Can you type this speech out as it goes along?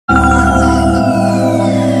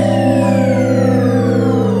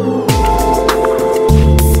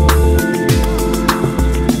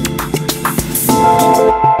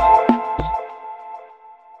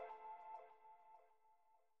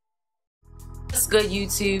good,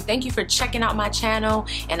 YouTube? Thank you for checking out my channel,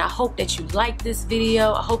 and I hope that you like this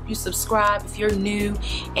video. I hope you subscribe if you're new,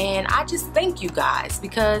 and I just thank you guys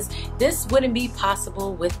because this wouldn't be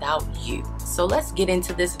possible without you. So let's get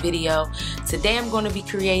into this video. Today I'm going to be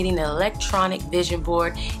creating an electronic vision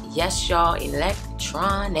board. Yes, y'all,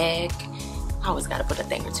 electronic. I always got to put a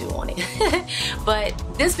thing or two on it. But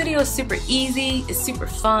this video is super easy. It's super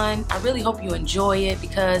fun. I really hope you enjoy it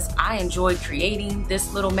because I enjoyed creating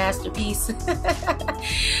this little masterpiece.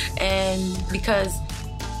 And because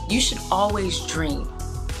you should always dream.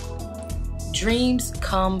 Dreams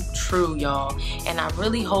come true, y'all. And I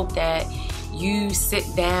really hope that you sit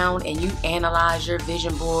down and you analyze your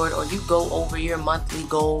vision board, or you go over your monthly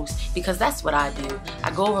goals, because that's what I do.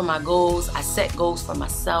 I go over my goals, I set goals for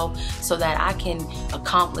myself so that I can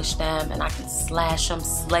accomplish them and I can slash them,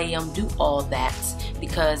 slay them, do all that.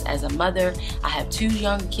 Because as a mother, I have 2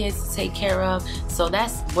 young kids to take care of, so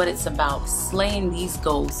that's what it's about, slaying these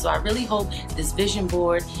goals. So I really hope this vision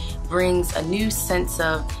board brings a new sense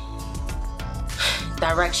of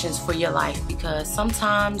directions for your life, because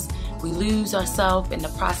sometimes we lose ourselves in the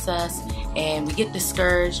process and we get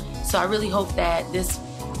discouraged. So I really hope that this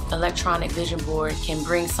electronic vision board can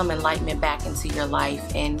bring some enlightenment back into your life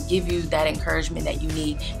and give you that encouragement that you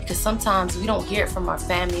need, because sometimes we don't hear it from our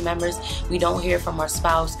family members, we don't hear it from our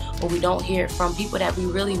spouse, or we don't hear it from people that we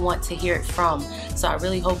really want to hear it from. So I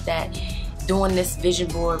really hope that doing this vision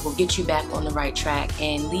board will get you back on the right track.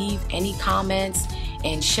 And leave any comments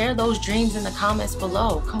and share those dreams in the comments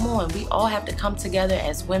below. Come on, we all have to come together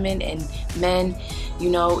as women and men. You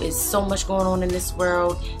know, it's so much going on in this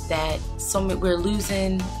world that we're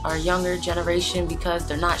losing our younger generation because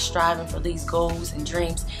they're not striving for these goals and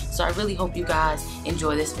dreams. So I really hope you guys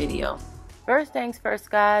enjoy this video. First things first,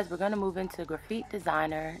 guys, we're gonna move into Graphite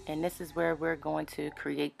Designer, and this is where we're going to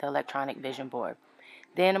create the electronic vision board.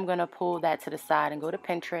 Then I'm gonna pull that to the side and go to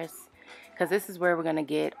Pinterest, because this is where we're gonna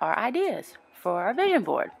get our ideas for our vision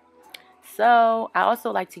board. So I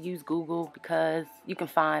also like to use Google because you can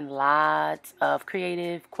find lots of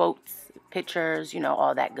creative quotes, pictures, you know,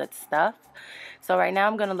 all that good stuff. So right now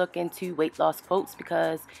I'm going to look into weight loss quotes,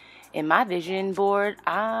 because in my vision board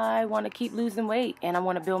I want to keep losing weight and I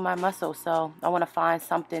want to build my muscle. So I want to find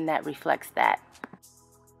something that reflects that.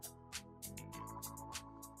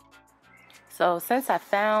 So since I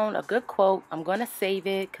found a good quote, I'm going to save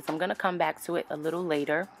it because I'm going to come back to it a little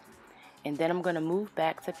later. And then I'm going to move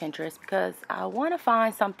back to Pinterest because I want to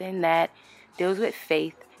find something that deals with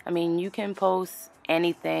faith. I mean, you can post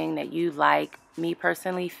anything that you like. Me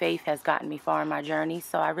personally, faith has gotten me far in my journey.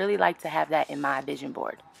 So I really like to have that in my vision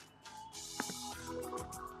board.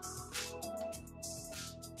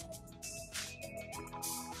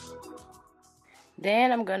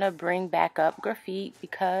 Then I'm going to bring back up Graphite,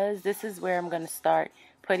 because this is where I'm going to start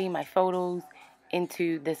putting my photos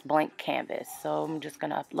into this blank canvas. So I'm just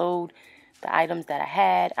going to upload the items that I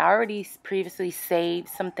had. I already previously saved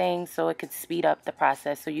some things so it could speed up the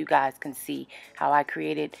process, so you guys can see how I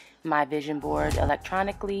created my vision board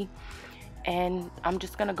electronically. And I'm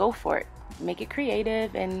just going to go for it. Make it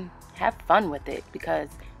creative and have fun with it, because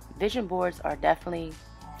vision boards are definitely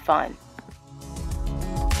fun.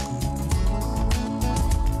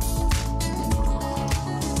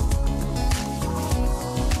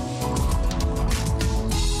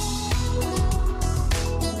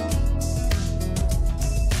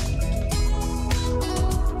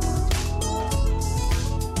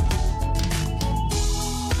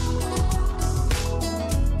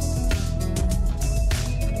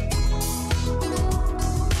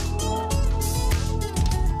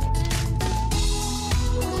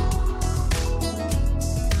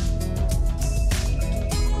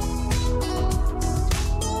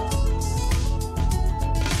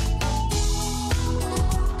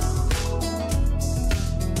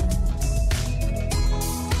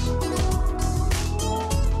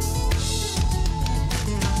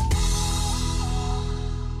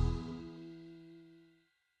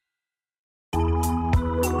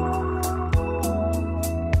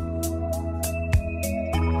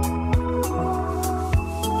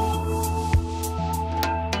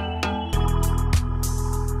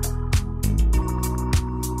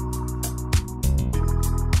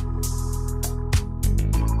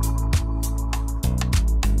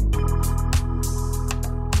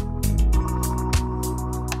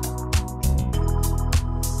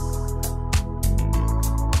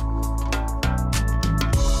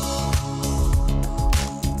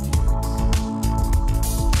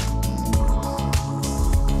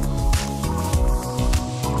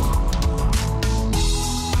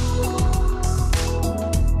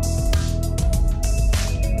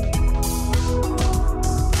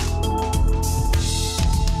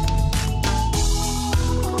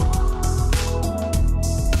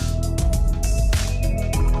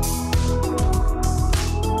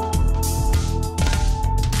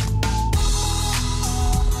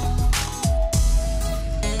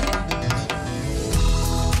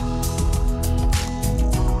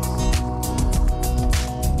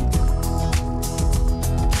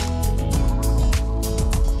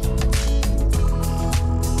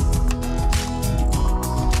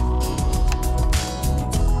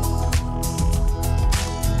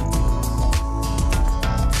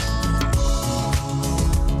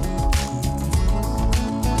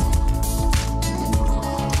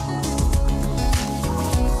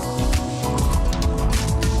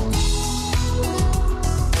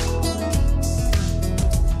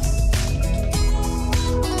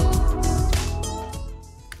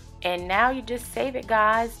 now you just save it,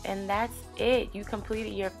 guys, and that's it. You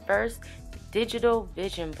completed your first digital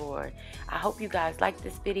vision board. I hope you guys like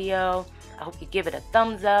this video. I hope you give it a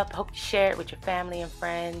thumbs up. I hope you share it with your family and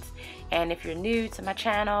friends. And if you're new to my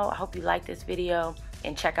channel, I hope you like this video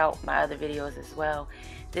and check out my other videos as well.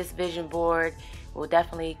 This vision board will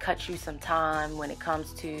definitely cut you some time when it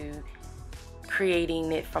comes to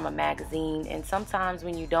creating it from a magazine. And sometimes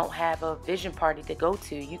when you don't have a vision party to go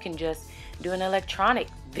to, you can just do an electronic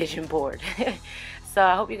vision board. So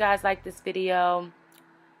I hope you guys like this video,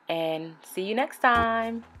 and see you next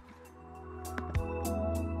time.